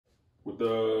with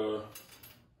the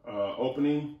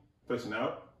opening facing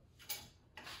out.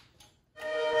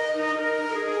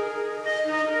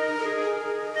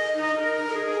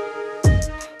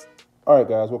 All right,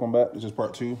 guys, welcome back. This is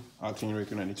part 2, Octane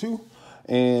Raker 92.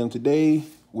 And today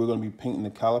we're going to be painting the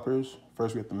calipers.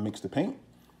 First, we have to mix the paint.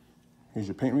 Here's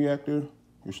your paint reactor,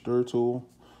 your stir tool.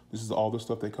 This is all the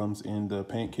stuff that comes in the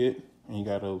paint kit. And you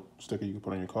got a sticker you can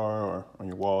put on your car or on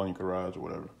your wall in your garage or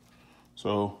whatever.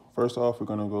 So first off, we're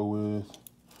going to go with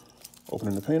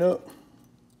opening the paint up.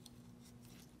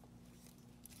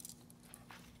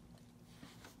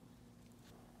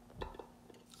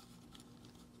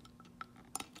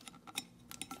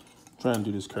 Try and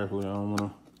do this carefully. I don't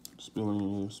want to spill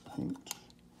any of this paint.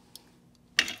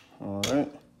 All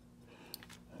right,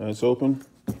 that's open.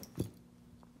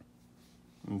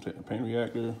 I'm take the paint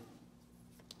reactor.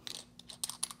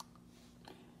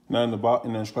 Now in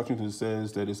the instructions it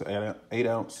says that it's an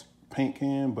 8-ounce paint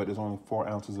can, but there's only 4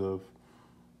 ounces of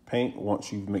paint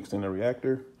once you've mixed in the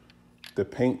reactor. The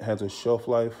paint has a shelf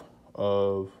life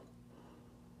of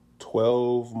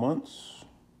 12 months.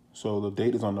 So the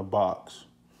date is on the box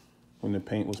when the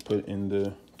paint was put in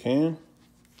the can.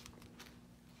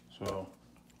 So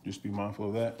just be mindful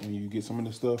of that when you get some of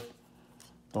this stuff.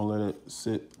 Don't let it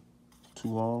sit too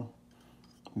long.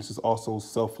 This is also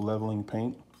self-leveling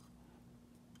paint.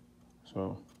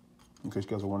 So in case you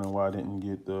guys are wondering why I didn't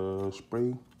get the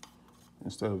spray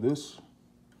instead of this.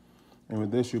 And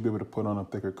with this, you'll be able to put on a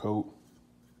thicker coat.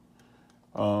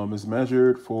 It's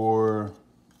measured for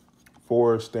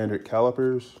 4 standard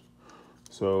calipers.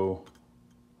 So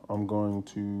I'm going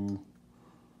to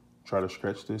try to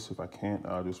stretch this. If I can't,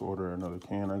 I'll just order another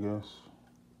can, I guess.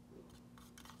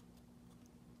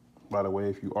 By the way,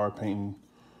 if you are painting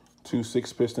 2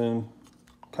 6-piston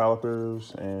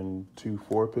calipers and 2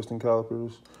 4-piston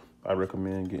calipers, I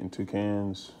recommend getting 2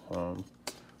 cans.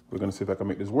 We're gonna see if I can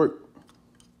make this work.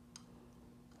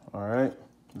 All right,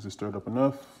 this is stirred up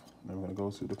enough. Then we're gonna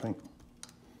go to the paint.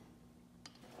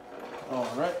 All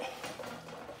right,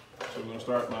 so we're gonna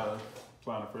start by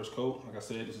applying the first coat. Like I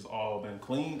said, this has all been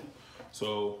cleaned.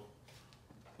 So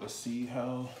let's see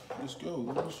how this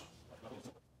goes.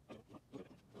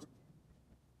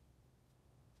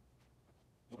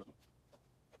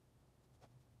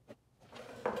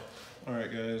 All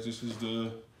right, guys, this is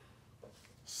the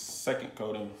second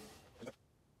coating.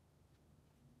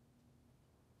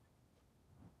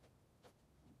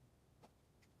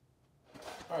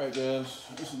 All right, guys,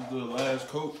 this is the last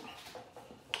coat,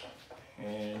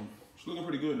 and it's looking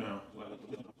pretty good now.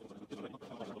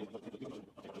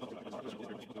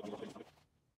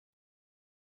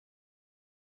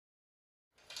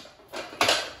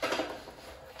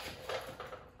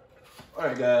 All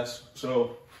right, guys,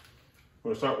 so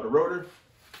we're gonna start with the rotor.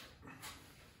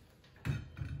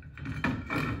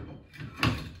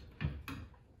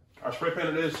 I spray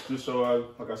painted this just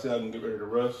so like I said, I can get rid of the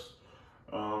rust.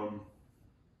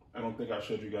 I don't think I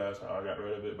showed you guys how I got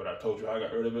rid of it, but I told you how I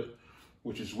got rid of it,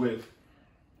 which is with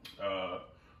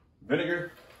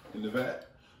vinegar in the vat.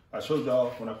 I showed y'all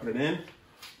when I put it in,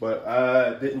 but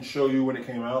I didn't show you when it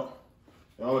came out.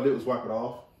 And all I did was wipe it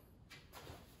off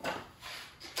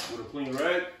with a clean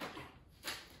rag.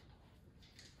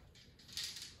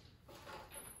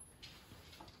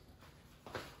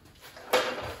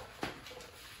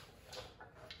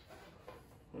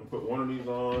 I'm gonna put one of these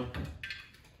on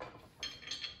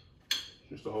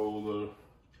just to hold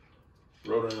the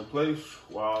rotor in place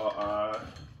while I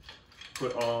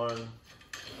put on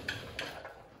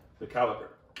the caliper.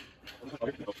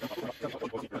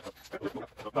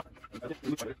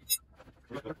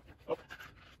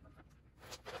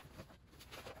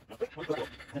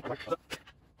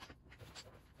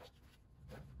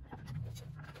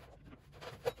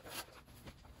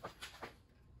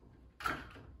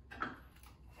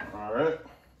 All right,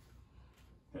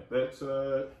 at that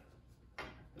side,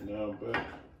 and now back.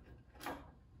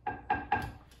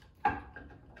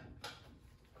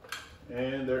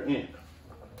 And they're in.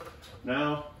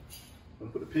 Now, I'm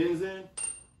gonna put the pins in. I'm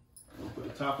gonna put the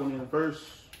top one in first.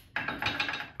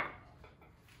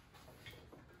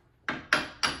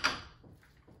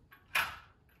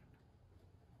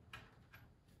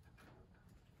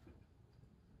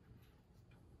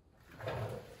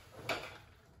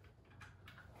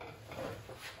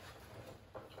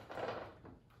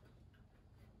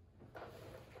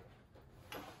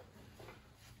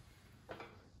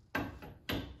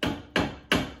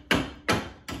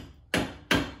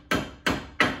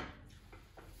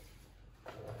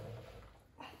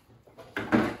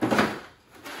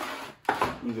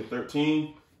 Use a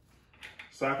 13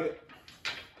 socket.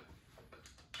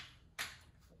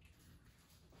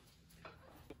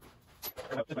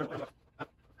 All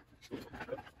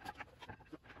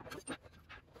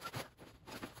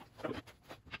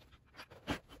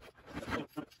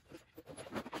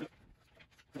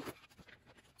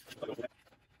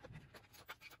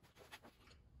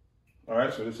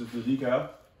right, so this is the decal.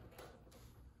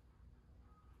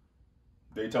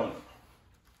 Daytona.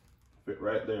 Fit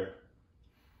right there.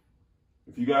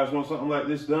 If you guys want something like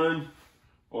this done,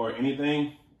 or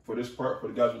anything for this part, for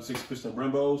the guys with 6-piston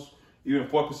Brembos, even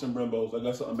 4-piston Brembos, I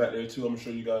got something back there too. I'm gonna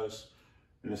show you guys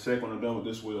in a sec when I'm done with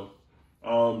this wheel.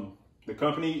 The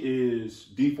company is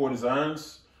D4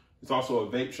 Designs. It's also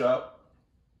a vape shop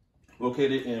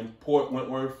located in Port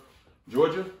Wentworth,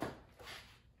 Georgia.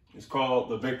 It's called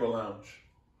the Vapor Lounge.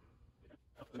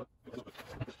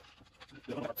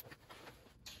 All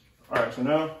right, so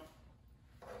now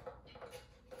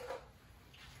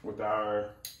with our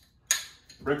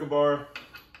breaker bar,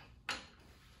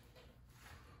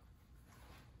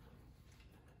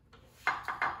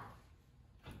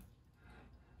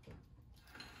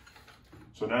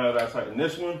 so now that I tighten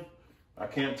this one, I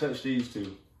can't touch these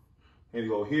two. Either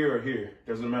go here or here,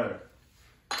 doesn't matter.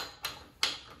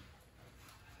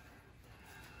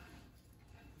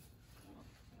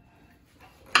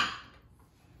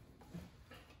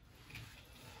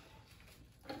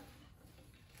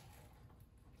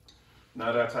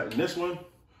 Now that I tighten this one,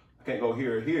 I can't go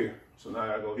here or here, so now I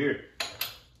gotta go here.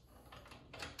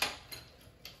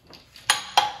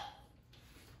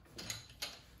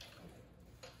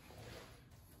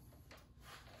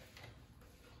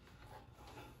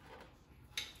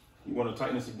 You want to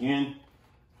tighten this again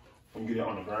when you get it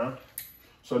on the ground.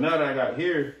 So now that I got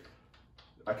here,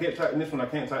 I can't tighten this one, I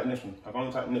can't tighten this one. I can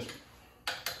only tighten this one.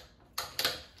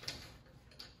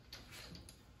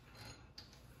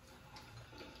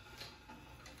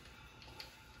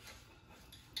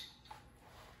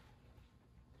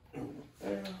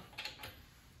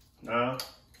 Now,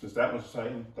 since that one's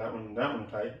tight, that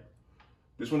one's tight,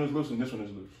 this one is loose and this one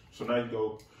is loose. So now you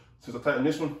go, since I tighten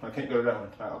this one, I can't go to that one.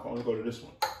 I can only go to this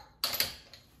one.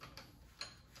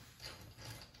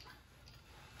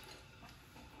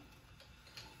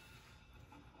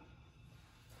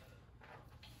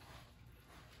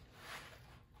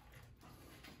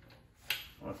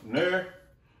 On from there,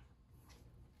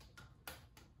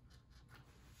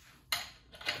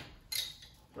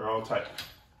 they're all tight.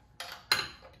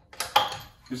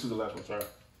 This is the last one, sorry.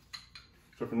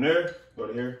 So from there, go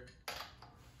to here.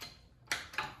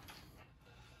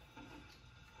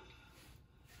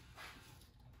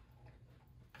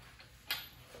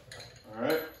 All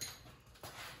right,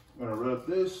 I'm gonna rub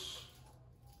this.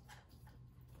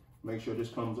 Make sure this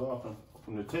comes off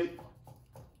from the tape.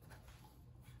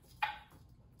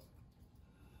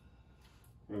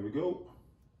 There we go.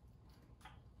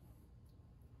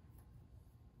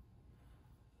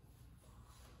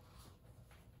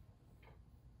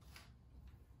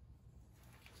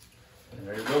 And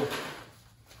there you go.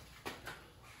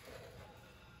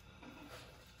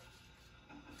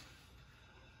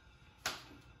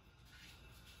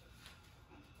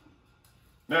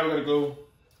 Now we're gonna go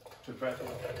to the factory.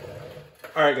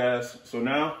 All right, guys. So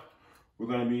now we're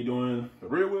gonna be doing the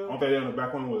rear wheel. One thing on the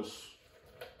back one was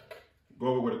go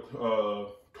over with a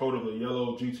coat of the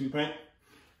yellow G2 paint.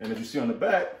 And as you see on the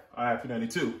back, I have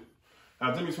 392. I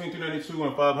was in between 392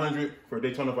 and 500 for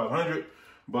Daytona 500,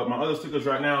 but my other stickers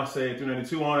right now say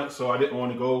 392 on it, so I didn't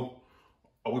want to go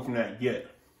away from that yet.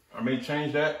 I may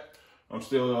change that. I'm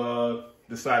still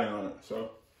deciding on it. So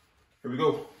here we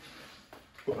go.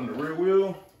 Put on the rear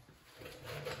wheel.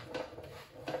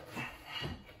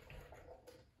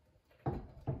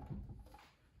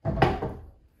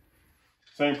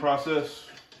 Same process.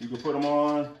 You can put them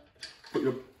on, put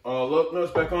your lug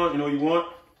nuts back on, you know what you want.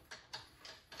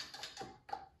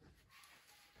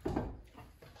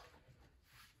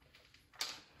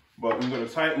 But when you're going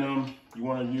to tighten them, you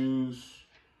want to use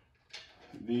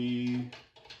the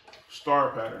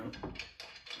star pattern.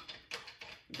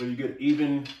 So you get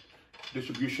even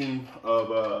distribution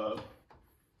of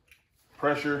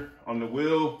pressure on the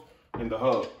wheel and the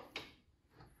hub.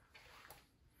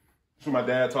 That's what my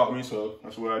dad taught me, so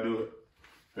that's the way I do it.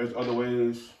 There's other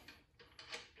ways,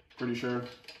 pretty sure.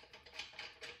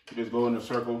 You just go in a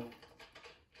circle.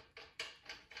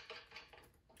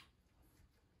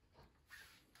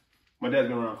 My dad's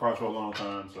been around cars for a long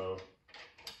time, so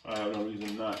I have no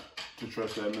reason not to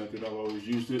trust that method. I've always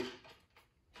used it.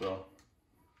 So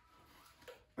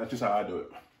that's just how I do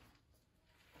it.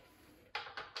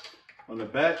 On the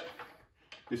back,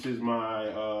 this is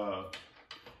my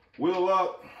wheel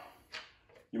lock.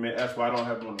 You may ask why I don't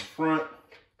have it on the front.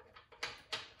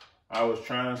 I was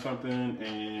trying something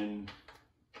and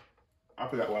I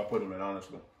forgot where I put them in,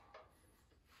 honestly.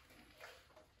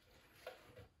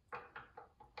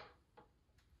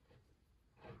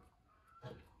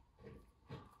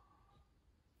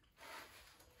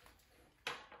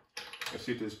 Let's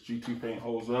see if this G2 paint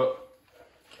holds up,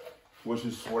 which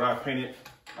is what I painted.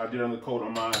 I did undercoat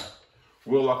on my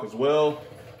wheel lock as well.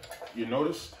 You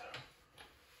noticed?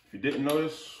 If you didn't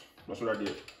notice, that's what I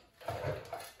did.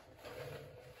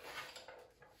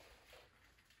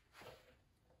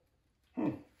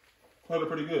 Held it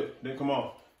pretty good. Didn't come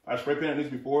off. I spray painted these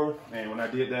before, and when I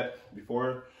did that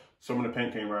before, some of the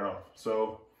paint came right off.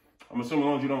 So I'm assuming as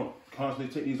long as you don't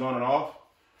constantly take these on and off,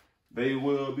 they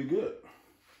will be good.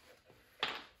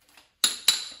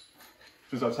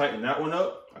 Since I tightened that one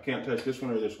up, I can't touch this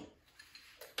one or this one.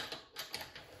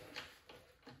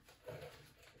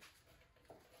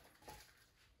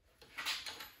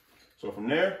 So from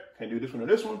there, can't do this one or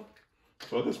this one,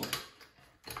 so this one.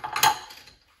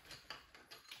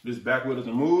 This back wheel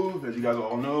doesn't move, as you guys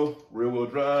all know, rear wheel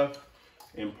drive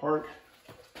in park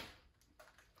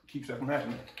keeps that from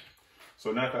happening.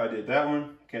 So now that I did that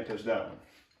one, can't touch that one.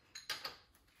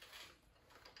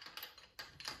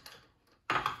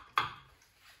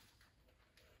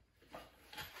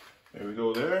 There we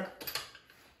go there.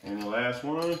 And the last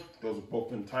one, those are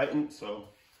both been tightened, so.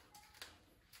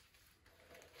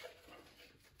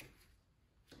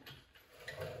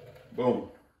 Boom.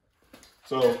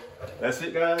 So that's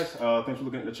it, guys. Thanks for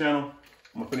looking at the channel.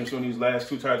 I'm gonna finish on these last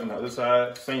two tires on the other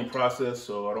side. Same process,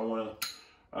 so I don't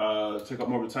wanna take up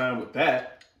more of the time with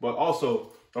that. But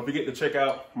also, don't forget to check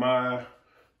out my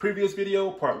previous video,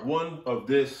 part 1 of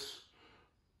this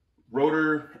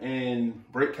rotor and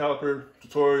brake caliper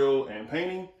tutorial and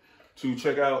painting, to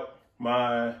check out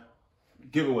my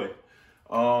giveaway.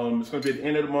 It's gonna be at the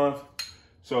end of the month.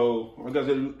 So all you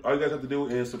guys have to do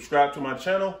is subscribe to my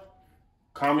channel,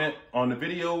 comment on the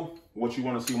video what you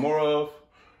want to see more of.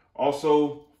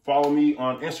 Also follow me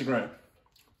on Instagram.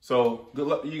 So good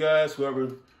luck to you guys,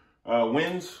 whoever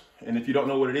wins. And if you don't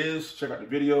know what it is, check out the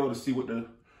video to see what the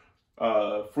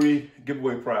free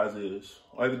giveaway prize is.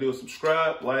 All you have to do is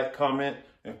subscribe, like, comment,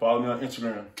 and follow me on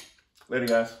Instagram. Later,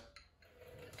 guys.